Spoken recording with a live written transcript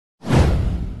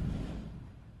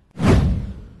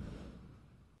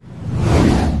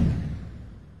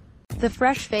The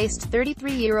fresh-faced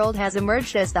 33-year-old has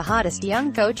emerged as the hottest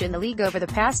young coach in the league over the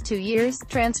past 2 years,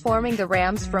 transforming the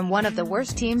Rams from one of the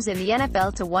worst teams in the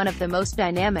NFL to one of the most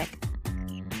dynamic.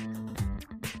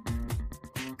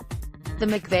 The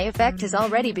McVay effect is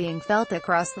already being felt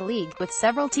across the league, with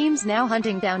several teams now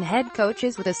hunting down head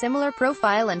coaches with a similar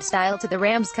profile and style to the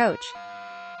Rams coach.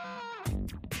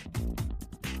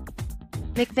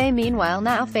 McVay meanwhile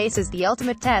now faces the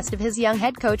ultimate test of his young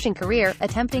head coaching career,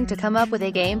 attempting to come up with a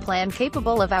game plan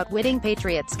capable of outwitting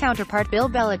Patriots counterpart Bill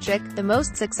Belichick, the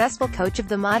most successful coach of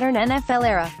the modern NFL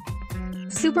era.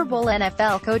 Super Bowl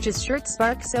NFL coach's shirt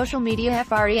spark social media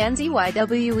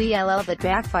frenzyWell that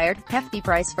backfired. Hefty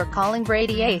price for calling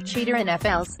Brady a cheater.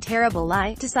 NFL's terrible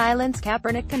lie to silence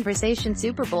Kaepernick conversation.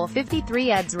 Super Bowl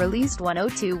 53 ads released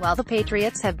 102. While the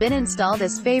Patriots have been installed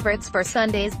as favorites for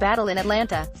Sunday's battle in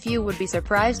Atlanta, few would be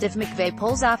surprised if McVay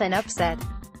pulls off an upset.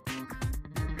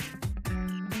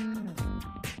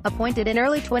 Appointed in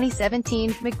early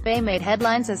 2017, McVay made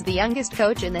headlines as the youngest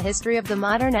coach in the history of the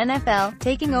modern NFL,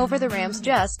 taking over the Rams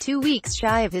just 2 weeks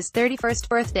shy of his 31st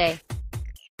birthday.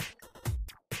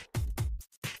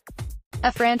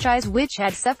 A franchise which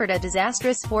had suffered a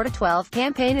disastrous 4-12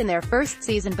 campaign in their first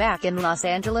season back in Los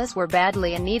Angeles were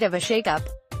badly in need of a shakeup.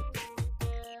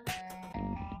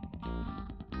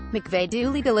 McVay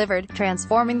duly delivered,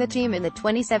 transforming the team in the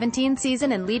 2017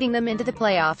 season and leading them into the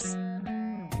playoffs.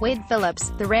 Wade Phillips,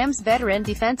 the Rams' veteran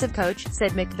defensive coach,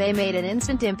 said McVay made an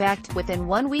instant impact. Within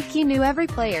 1 week he knew every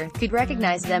player, could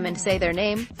recognize them and say their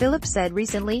name. Phillips said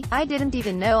recently, "I didn't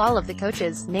even know all of the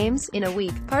coaches' names in a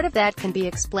week." Part of that can be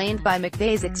explained by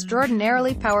McVay's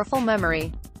extraordinarily powerful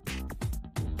memory.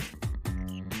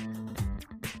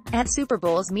 At Super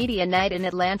Bowl's media night in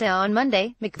Atlanta on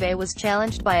Monday, McVay was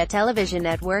challenged by a television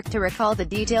network to recall the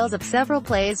details of several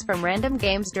plays from random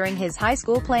games during his high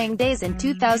school playing days in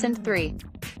 2003.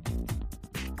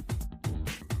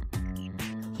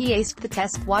 He aced the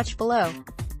test. Watch below.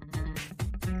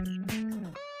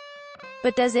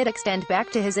 But does it extend back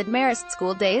to his at Marist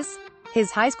school days?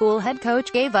 His high school head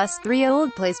coach gave us 3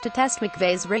 old plays to test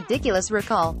McVay's ridiculous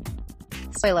recall.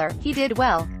 Spoiler, he did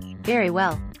well. Very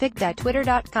well.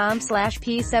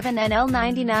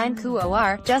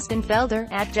 pic.twitter.com/p7nl99qor, Justin Felder,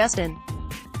 @Justin.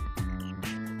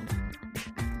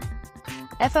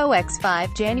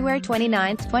 FOX5, January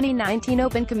 29, 2019.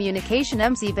 Open communication.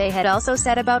 McVay had also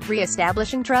said about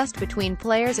re-establishing trust between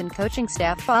players and coaching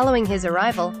staff following his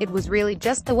arrival, "It was really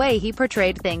just the way he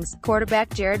portrayed things."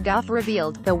 Quarterback Jared Goff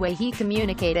revealed, "The way he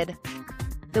communicated.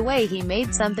 The way he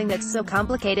made something that's so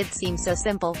complicated seem so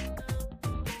simple.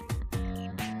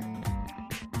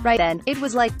 Right then, it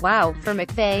was like, wow." For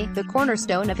McVay, the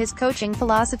cornerstone of his coaching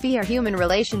philosophy are human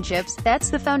relationships. "That's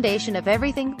the foundation of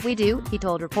everything we do," he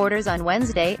told reporters on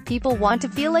Wednesday. "People want to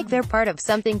feel like they're part of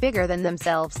something bigger than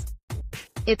themselves.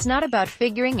 It's not about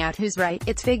figuring out who's right,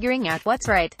 it's figuring out what's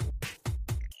right."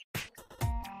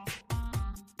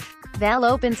 Val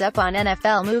opens up on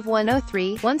NFL Move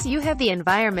 103, "Once you have the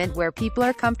environment where people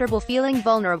are comfortable feeling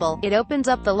vulnerable, it opens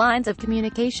up the lines of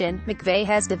communication." McVay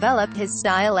has developed his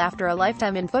style after a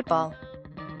lifetime in football.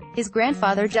 His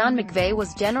grandfather John McVay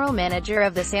was general manager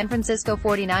of the San Francisco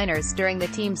 49ers during the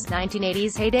team's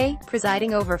 1980s heyday,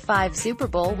 presiding over 5 Super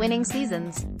Bowl winning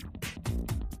seasons.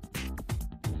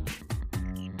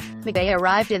 McVay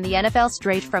arrived in the NFL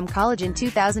straight from college in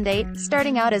 2008,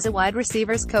 starting out as a wide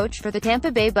receivers coach for the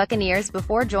Tampa Bay Buccaneers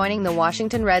before joining the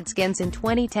Washington Redskins in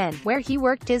 2010, where he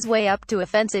worked his way up to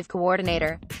offensive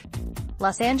coordinator.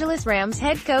 Los Angeles Rams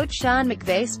head coach Sean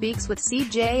McVay speaks with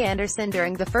C.J. Anderson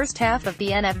during the first half of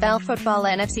the NFL Football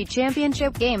NFC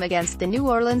Championship game against the New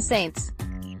Orleans Saints.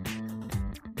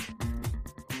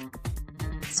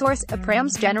 Source: a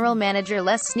Rams general manager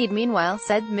Les Snead meanwhile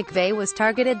said McVay was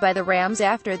targeted by the Rams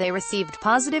after they received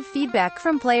positive feedback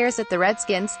from players at the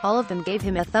Redskins. All of them gave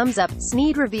him a thumbs up.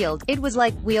 Snead revealed, "It was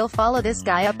like, we'll follow this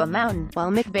guy up a mountain."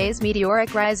 While McVay's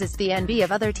meteoric rise is the envy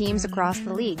of other teams across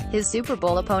the league, his Super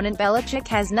Bowl opponent Belichick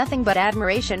has nothing but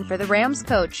admiration for the Rams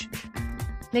coach.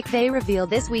 McVay revealed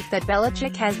this week that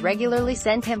Belichick has regularly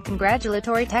sent him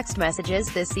congratulatory text messages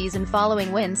this season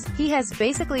following wins. "He has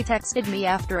basically texted me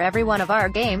after every one of our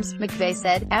games," McVay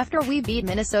said. "After we beat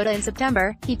Minnesota in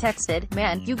September, he texted,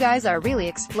 'Man, you guys are really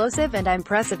explosive and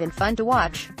impressive and fun to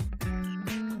watch.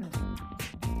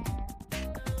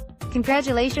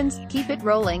 Congratulations, keep it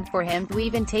rolling.' For him to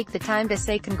even take the time to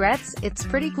say congrats, it's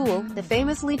pretty cool." The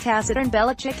famously taciturn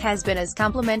Belichick has been as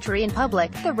complimentary in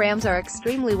public. The Rams are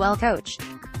extremely well coached.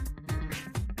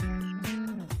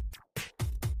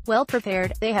 Well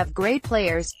prepared, they have great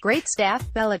players, great staff,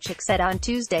 Belichick said on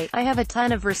Tuesday. "I have a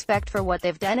ton of respect for what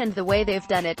they've done and the way they've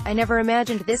done it. I never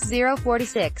imagined this."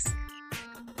 046